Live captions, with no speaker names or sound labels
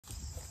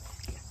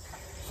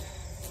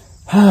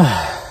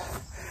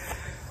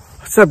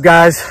What's up,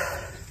 guys?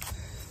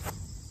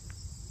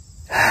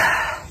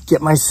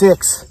 Get my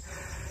 6.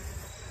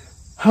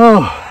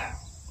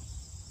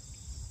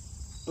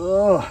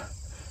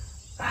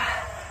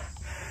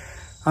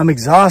 I'm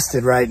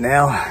exhausted right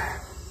now.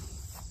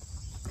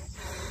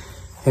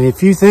 And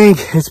if you think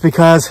it's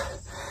because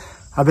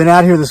I've been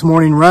out here this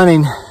morning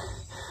running,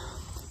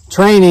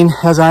 training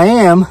as I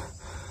am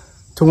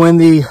to win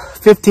the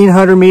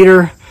 1500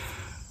 meter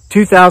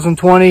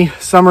 2020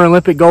 Summer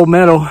Olympic gold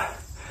medal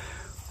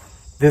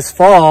this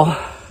fall.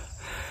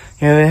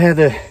 You know, they had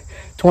the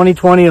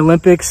 2020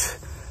 Olympics,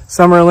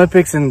 Summer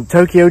Olympics in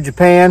Tokyo,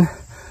 Japan.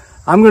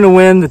 I'm going to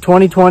win the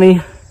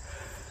 2020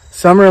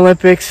 Summer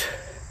Olympics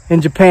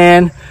in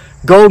Japan,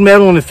 gold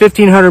medal in the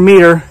 1500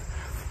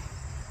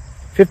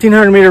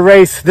 meter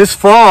race this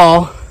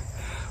fall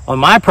on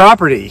my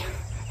property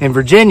in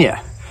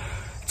Virginia.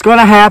 It's going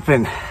to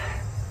happen.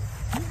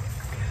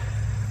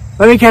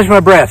 Let me catch my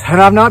breath. And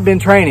I've not been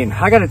training.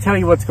 I got to tell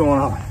you what's going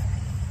on.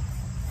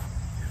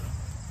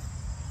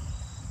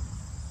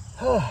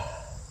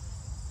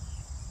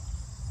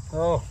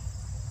 Oh.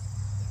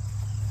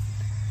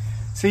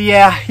 So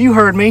yeah, you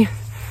heard me.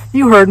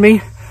 You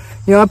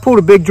know, I pulled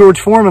a big George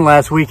Foreman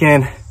last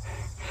weekend,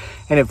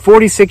 and at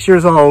 46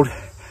 years old,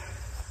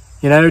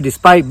 you know,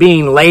 despite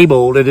being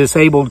labeled a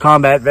disabled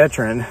combat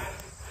veteran,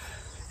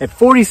 at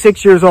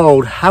 46 years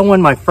old, I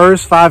won my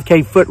first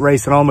 5K foot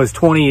race in almost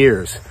 20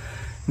 years.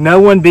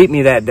 No one beat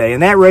me that day,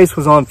 and that race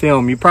was on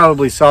film. You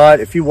probably saw it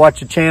if you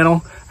watch the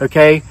channel,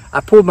 okay? I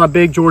pulled my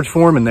big George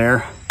Foreman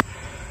there.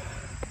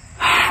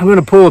 I'm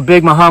gonna pull a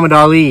big Muhammad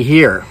Ali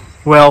here.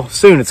 Well,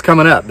 soon, it's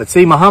coming up. But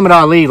see, Muhammad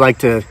Ali liked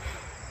to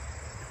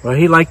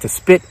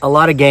spit a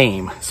lot of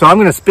game. So I'm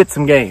gonna spit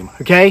some game,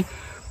 okay?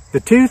 The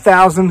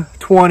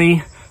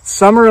 2020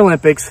 Summer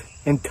Olympics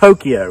in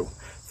Tokyo,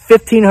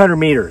 1500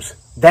 meters.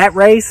 That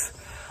race,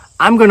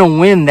 I'm gonna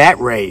win that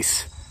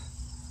race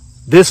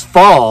this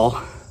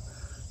fall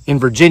in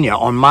Virginia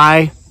on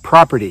my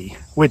property,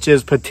 which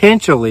is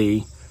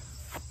potentially,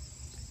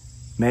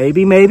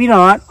 maybe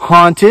not,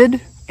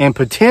 haunted and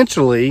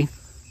potentially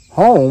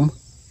home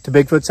to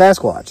Bigfoot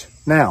Sasquatch.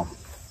 Now,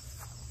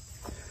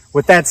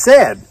 with that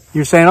said,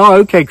 you're saying, oh,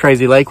 okay,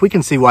 Crazy Lake, we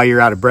can see why you're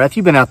out of breath.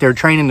 You've been out there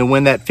training to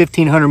win that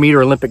 1500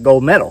 meter Olympic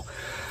gold medal.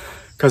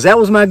 Because that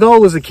was my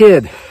goal as a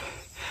kid.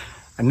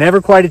 I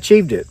never quite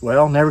achieved it.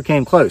 Well, never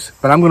came close.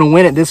 But I'm going to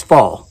win it this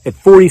fall at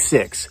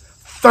 46.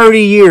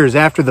 30 years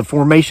after the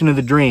formation of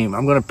the dream.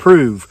 I'm going to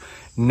prove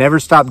never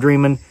stop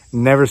dreaming,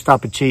 never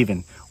stop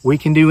achieving. We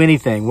can do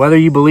anything, whether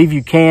you believe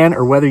you can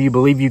or whether you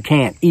believe you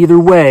can't. Either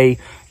way,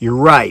 you're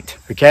right,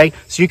 okay?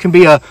 So you can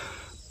be I'm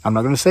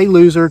not going to say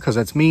loser because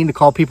that's mean to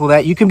call people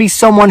that. You can be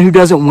someone who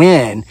doesn't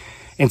win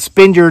and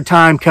spend your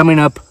time coming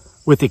up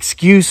with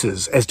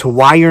excuses as to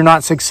why you're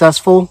not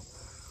successful.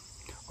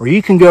 Or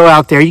you can go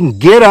out there, you can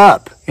get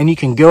up and you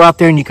can go out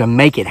there and you can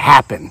make it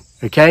happen,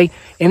 okay?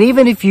 And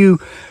even if you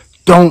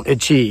don't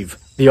achieve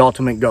the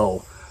ultimate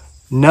goal,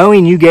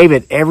 knowing you gave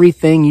it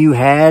everything you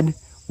had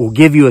will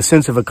give you a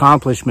sense of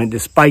accomplishment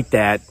despite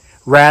that,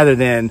 rather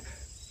than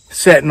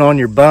sitting on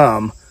your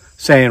bum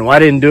saying, well, I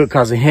didn't do it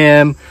because of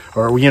him,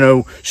 or, you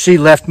know, she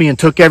left me and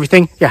took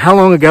everything. Yeah, how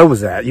long ago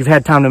was that? You've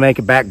had time to make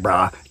it back,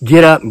 brah.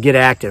 Get up and get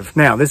active.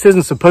 Now, this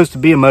isn't supposed to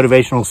be a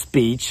motivational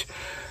speech,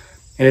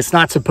 and it's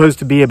not supposed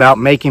to be about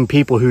making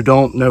people who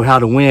don't know how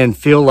to win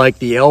feel like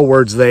the L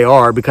words they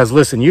are, because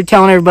listen, you're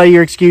telling everybody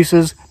your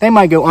excuses. They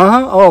might go,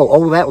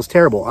 oh, that was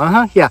terrible.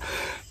 Yeah.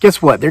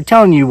 Guess what? They're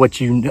telling you what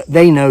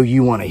they know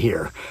you want to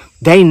hear.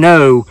 They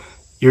know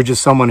you're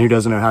just someone who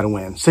doesn't know how to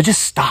win. So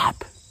just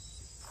stop.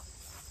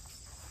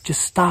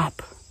 Just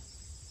stop.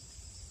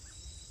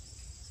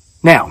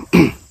 Now,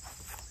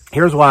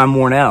 here's why I'm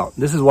worn out.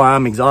 This is why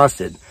I'm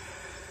exhausted.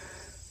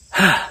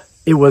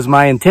 It was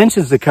my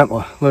intentions to come.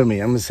 Well, look at me.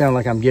 I'm going to sound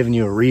like I'm giving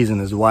you a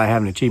reason as to why I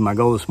haven't achieved my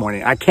goal this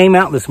morning. I came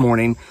out this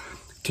morning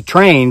to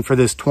train for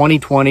this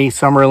 2020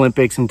 Summer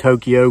Olympics in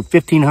Tokyo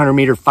 1500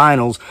 meter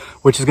finals,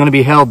 which is going to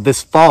be held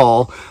this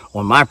fall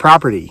on my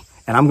property,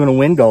 and I'm going to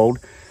win gold.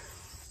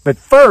 But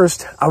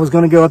first, I was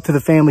going to go up to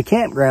the family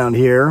campground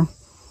here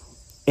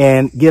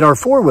and get our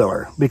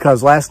four-wheeler,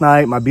 because last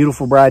night my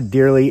beautiful bride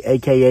Dearly,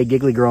 aka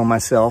Giggly Girl, and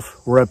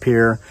myself were up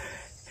here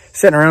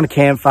sitting around a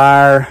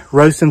campfire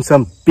roasting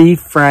some beef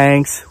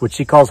franks, which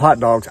she calls hot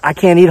dogs. I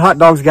can't eat hot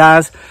dogs,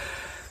 guys.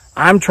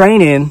 I'm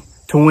training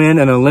to win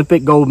an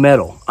Olympic gold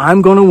medal.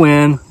 I'm going to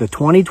win the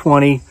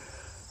 2020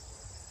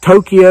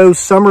 Tokyo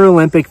Summer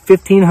Olympic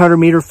 1500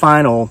 meter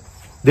final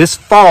this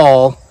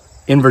fall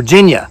in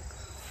Virginia.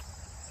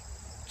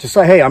 Just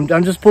like, hey,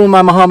 I'm just pulling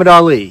my Muhammad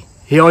Ali.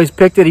 He always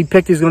picked it. He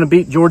picked he's going to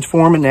beat George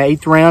Foreman in the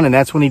 8th round, and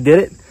that's when he did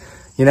it.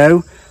 You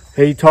know,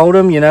 he told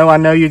him, you know, I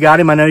know you got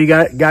him. I know you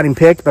got him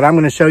picked, but I'm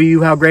going to show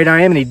you how great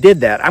I am. And he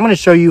did that. I'm going to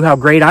show you how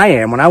great I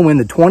am when I win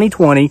the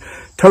 2020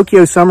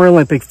 Tokyo Summer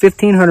Olympic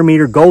 1500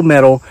 meter gold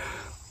medal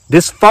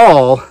this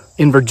fall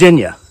in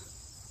Virginia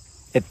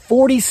at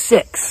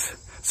 46,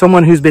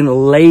 someone who's been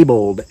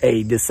labeled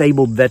a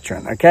disabled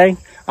veteran, okay?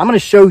 I'm going to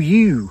show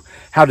you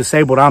how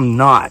disabled I'm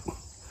not.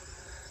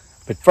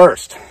 But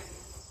first,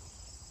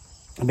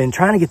 I've been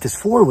trying to get this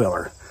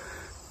four-wheeler,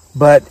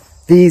 but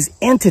these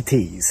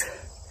entities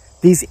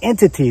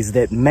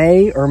that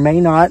may or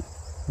may not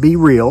be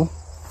real,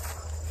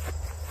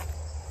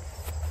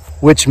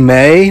 which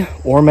may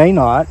or may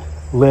not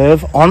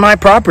live on my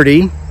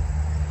property,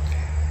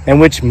 and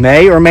which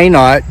may or may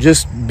not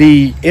just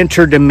be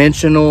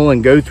interdimensional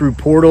and go through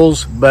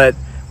portals, but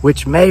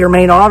which may or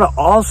may not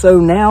also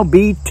now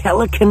be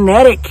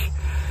telekinetic,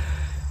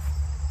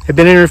 have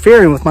been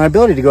interfering with my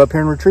ability to go up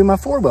here and retrieve my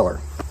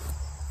four-wheeler.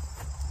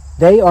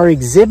 They are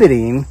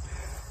exhibiting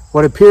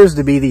what appears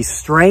to be these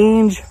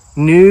strange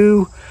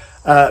new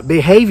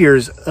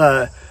behaviors,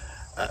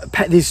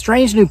 these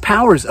strange new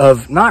powers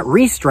of not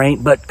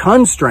restraint, but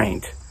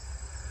constraint.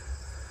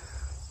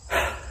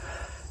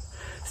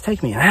 It's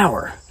taken me an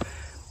hour.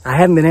 I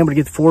haven't been able to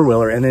get the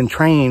four-wheeler and then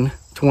train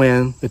to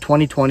win the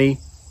 2020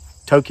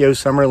 Tokyo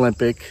Summer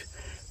Olympic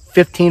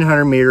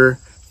 1,500 meter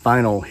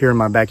final here in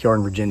my backyard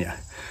in Virginia.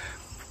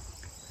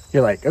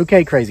 You're like,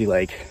 okay, Crazy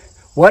Lake,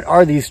 what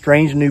are these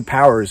strange new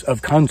powers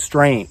of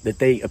constraint that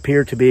they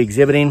appear to be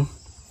exhibiting?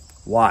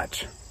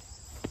 Watch.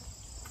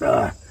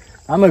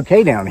 I'm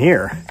okay down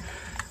here.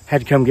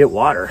 Had to come get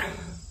water.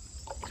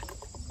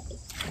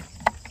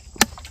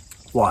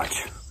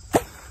 Watch.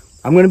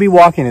 I'm going to be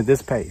walking at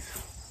this pace.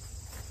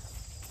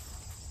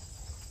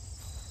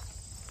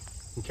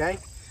 Okay?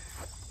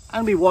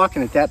 I'm going to be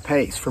walking at that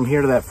pace from here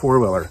to that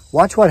four-wheeler.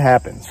 Watch what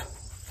happens.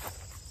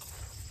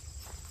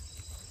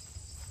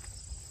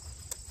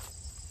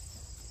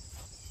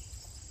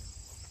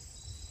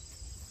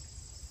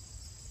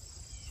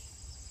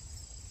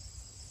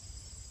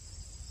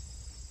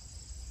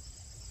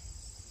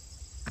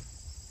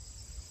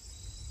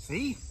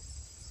 See?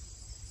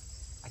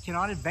 I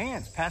cannot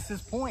advance past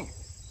this point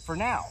for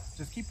now.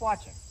 Just keep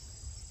watching.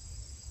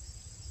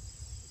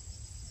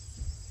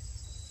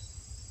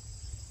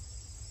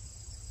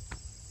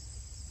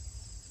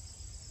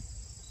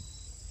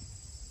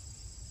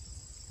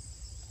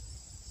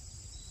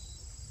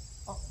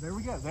 Oh, there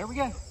we go. There we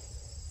go.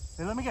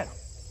 Hey, let me go.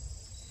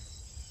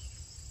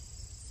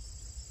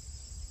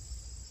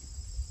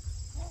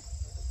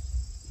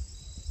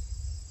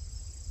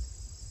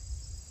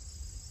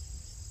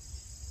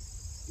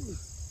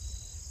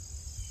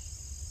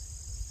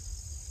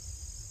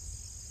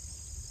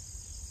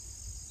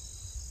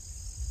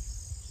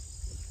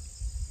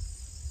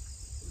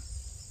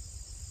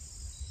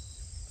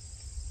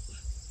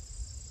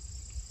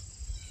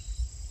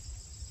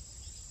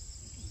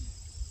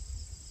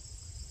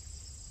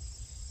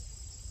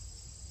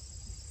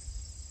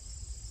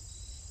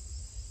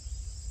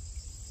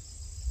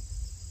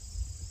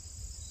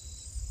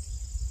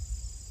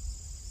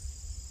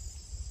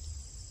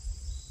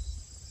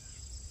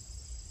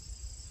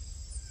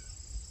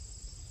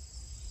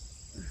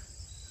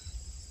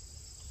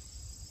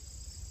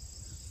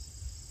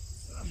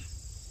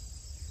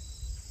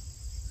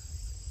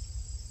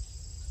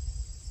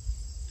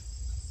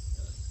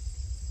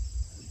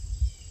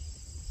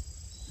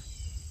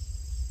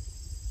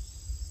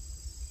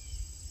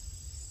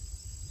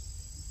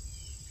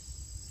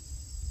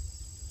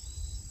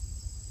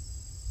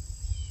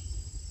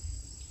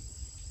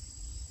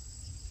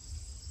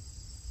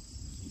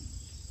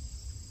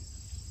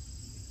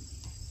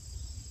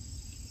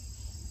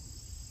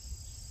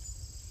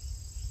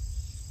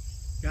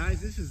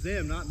 Guys, this is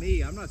them, not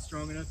me. I'm not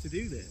strong enough to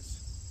do this.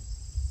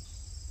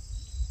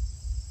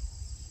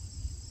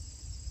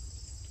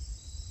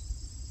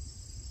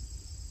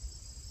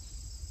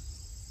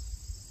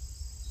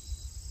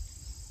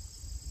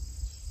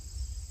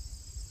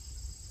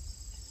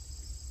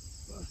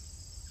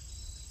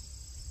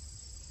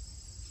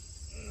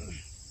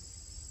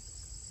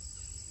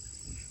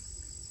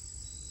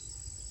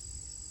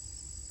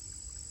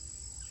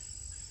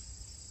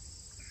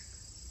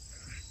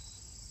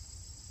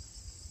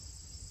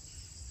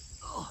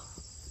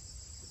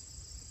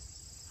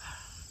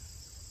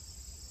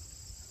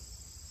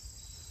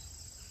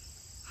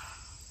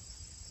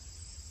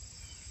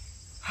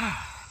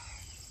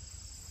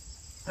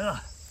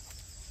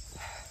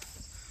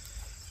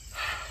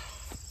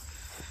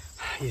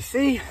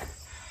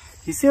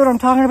 You see what I'm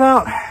talking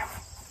about?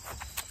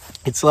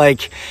 It's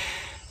like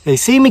they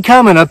see me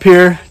coming up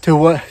here to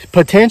what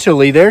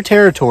potentially their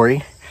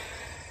territory,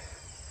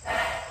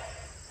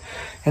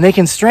 and they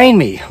constrain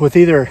me with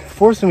either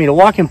forcing me to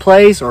walk in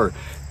place or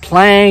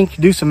plank,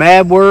 do some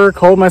ab work,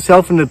 hold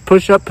myself in the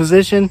push-up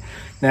position.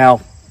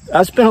 Now,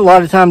 I spent a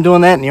lot of time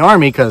doing that in the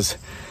Army because,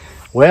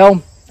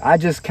 well, I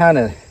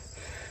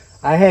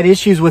had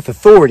issues with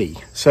authority.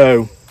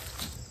 So,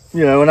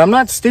 you know, and I'm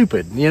not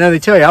stupid. You know, they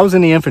tell you, I was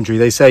in the infantry.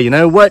 They say, you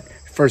know what?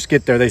 First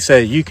get there, they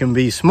say, you can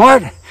be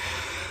smart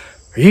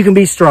or you can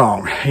be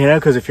strong. You know,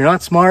 because if you're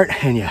not smart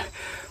and you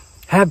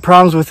have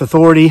problems with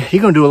authority,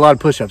 you're going to do a lot of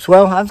push-ups.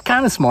 Well, I was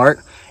kind of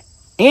smart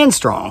and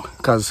strong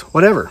because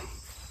whatever.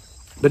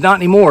 But not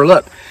anymore.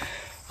 Look,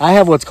 I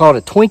have what's called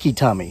a Twinkie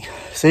tummy.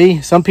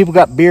 See, some people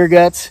got beer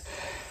guts.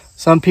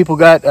 Some people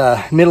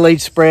got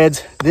middle-aged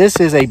spreads. This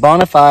is a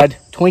bona fide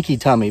Twinkie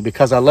tummy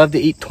because I love to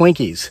eat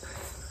Twinkies.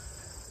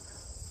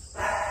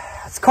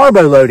 It's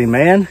carbo loading,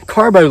 man.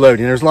 Carbo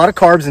loading. There's a lot of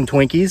carbs in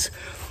Twinkies.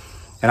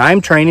 And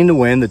I'm training to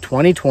win the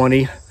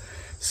 2020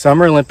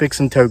 Summer Olympics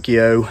in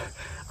Tokyo.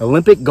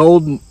 Olympic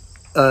gold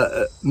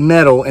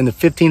medal in the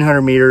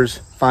 1500 meters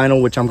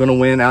final, which I'm going to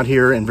win out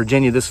here in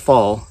Virginia this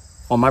fall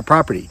on my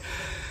property.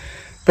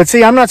 But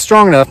see, I'm not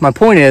strong enough. My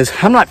point is,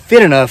 I'm not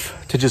fit enough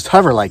to just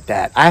hover like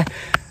that.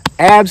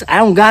 Abs, I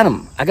don't got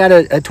them. I got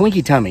a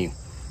Twinkie tummy.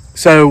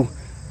 So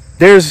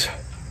there's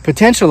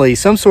potentially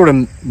some sort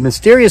of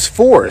mysterious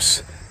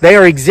force. They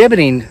are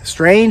exhibiting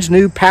strange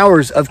new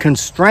powers of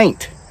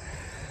constraint.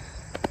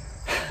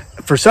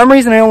 For some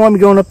reason, they don't want me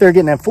going up there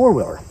getting that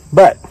four-wheeler.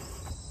 But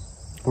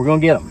we're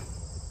going to get them.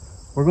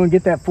 We're going to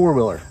get that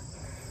four-wheeler.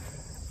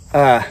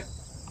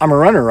 I'm a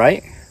runner,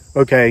 right?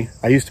 Okay,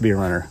 I used to be a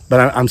runner.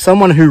 But I'm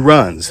someone who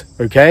runs,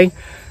 okay?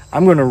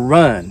 I'm going to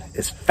run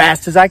as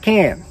fast as I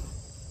can,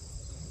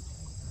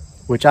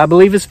 which I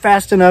believe is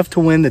fast enough to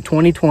win the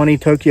 2020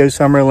 Tokyo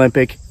Summer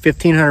Olympic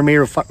 1500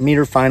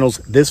 meter finals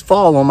this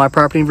fall on my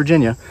property in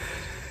Virginia.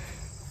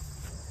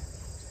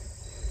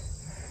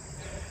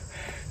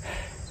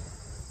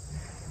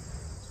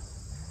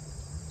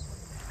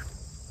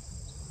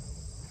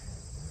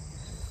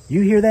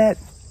 You hear that?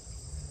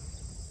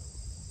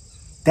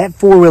 That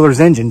four-wheeler's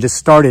engine just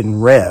started and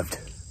revved.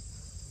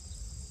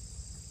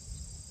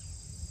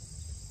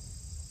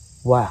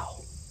 Wow.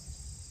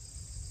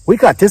 We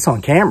got this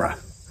on camera.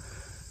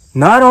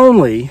 Not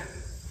only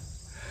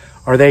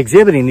are they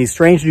exhibiting these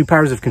strange new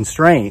powers of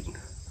constraint,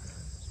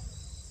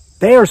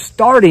 they are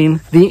starting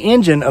the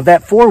engine of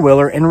that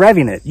four-wheeler and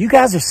revving it. You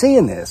guys are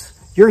seeing this.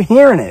 You're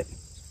hearing it.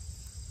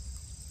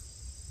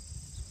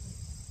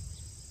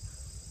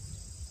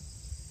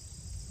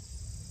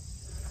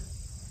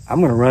 I'm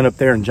going to run up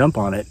there and jump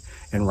on it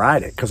and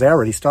ride it because they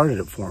already started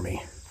it for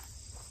me.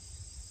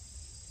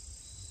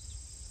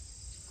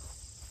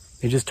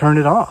 They just turned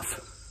it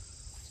off.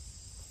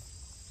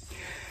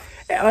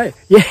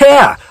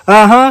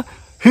 Yeah,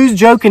 Who's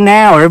joking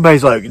now?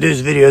 Everybody's like,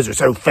 these videos are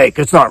so fake,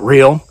 it's not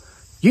real.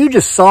 You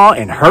just saw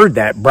and heard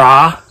that,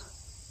 brah.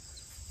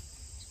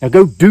 Now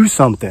go do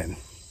something.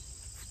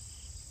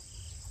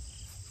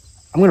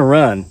 I'm going to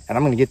run and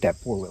I'm going to get that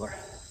four-wheeler.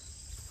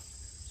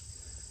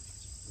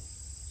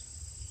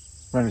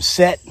 Runner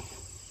set.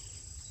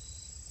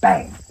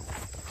 Bang.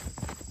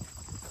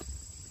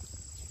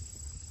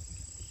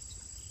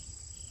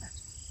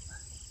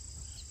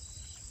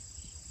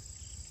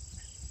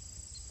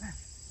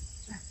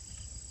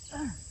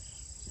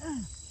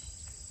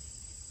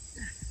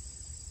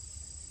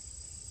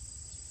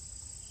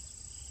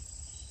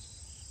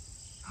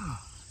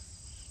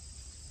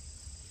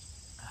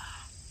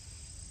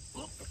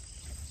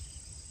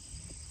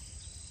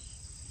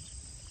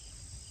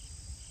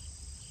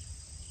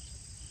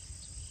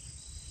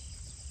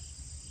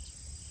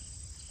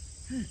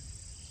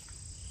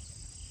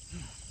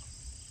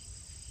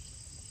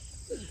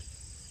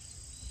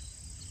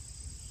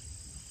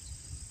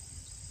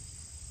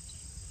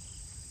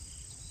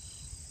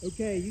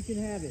 Okay, you can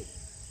have it.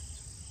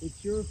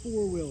 It's your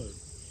four-wheeler.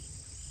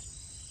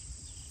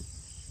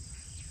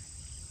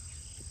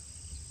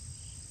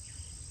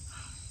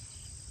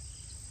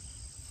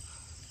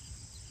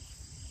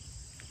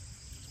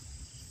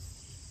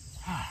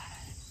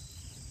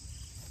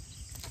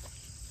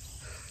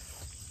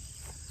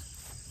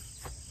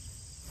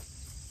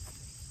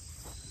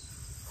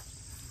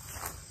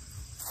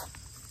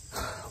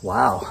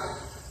 Wow.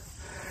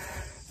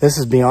 This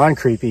is beyond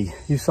creepy.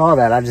 You saw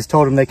that. I just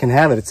told them they can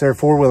have it. It's their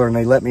four-wheeler and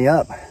they let me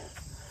up.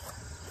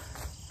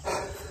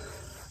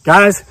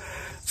 Guys,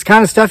 it's the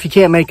kind of stuff you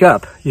can't make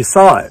up. You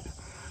saw it.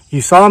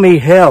 You saw me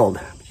held.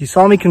 You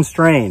saw me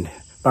constrained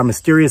by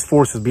mysterious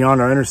forces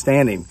beyond our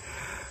understanding.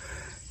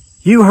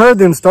 You heard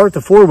them start the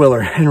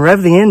four-wheeler and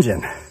rev the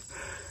engine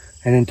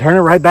and then turn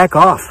it right back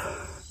off.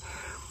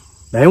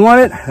 They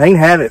want it, they can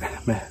have it.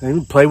 They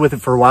can play with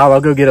it for a while. I'll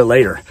go get it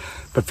later.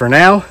 But for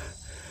now,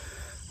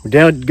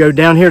 we're go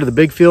down here to the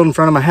big field in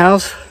front of my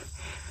house,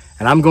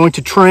 and I'm going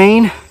to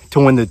train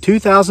to win the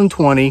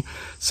 2020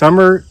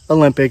 Summer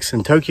Olympics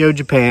in Tokyo,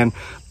 Japan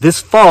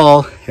this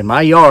fall in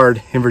my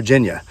yard in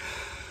Virginia,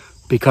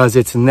 because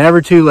it's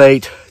never too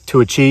late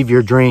to achieve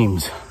your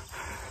dreams.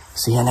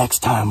 See you next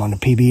time on the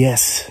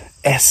PBS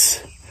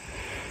S,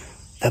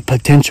 the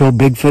potential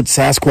Bigfoot,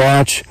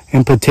 Sasquatch,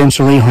 and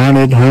potentially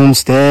haunted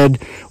homestead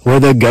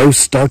where the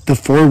ghosts start the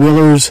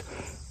four-wheelers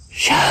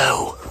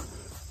show.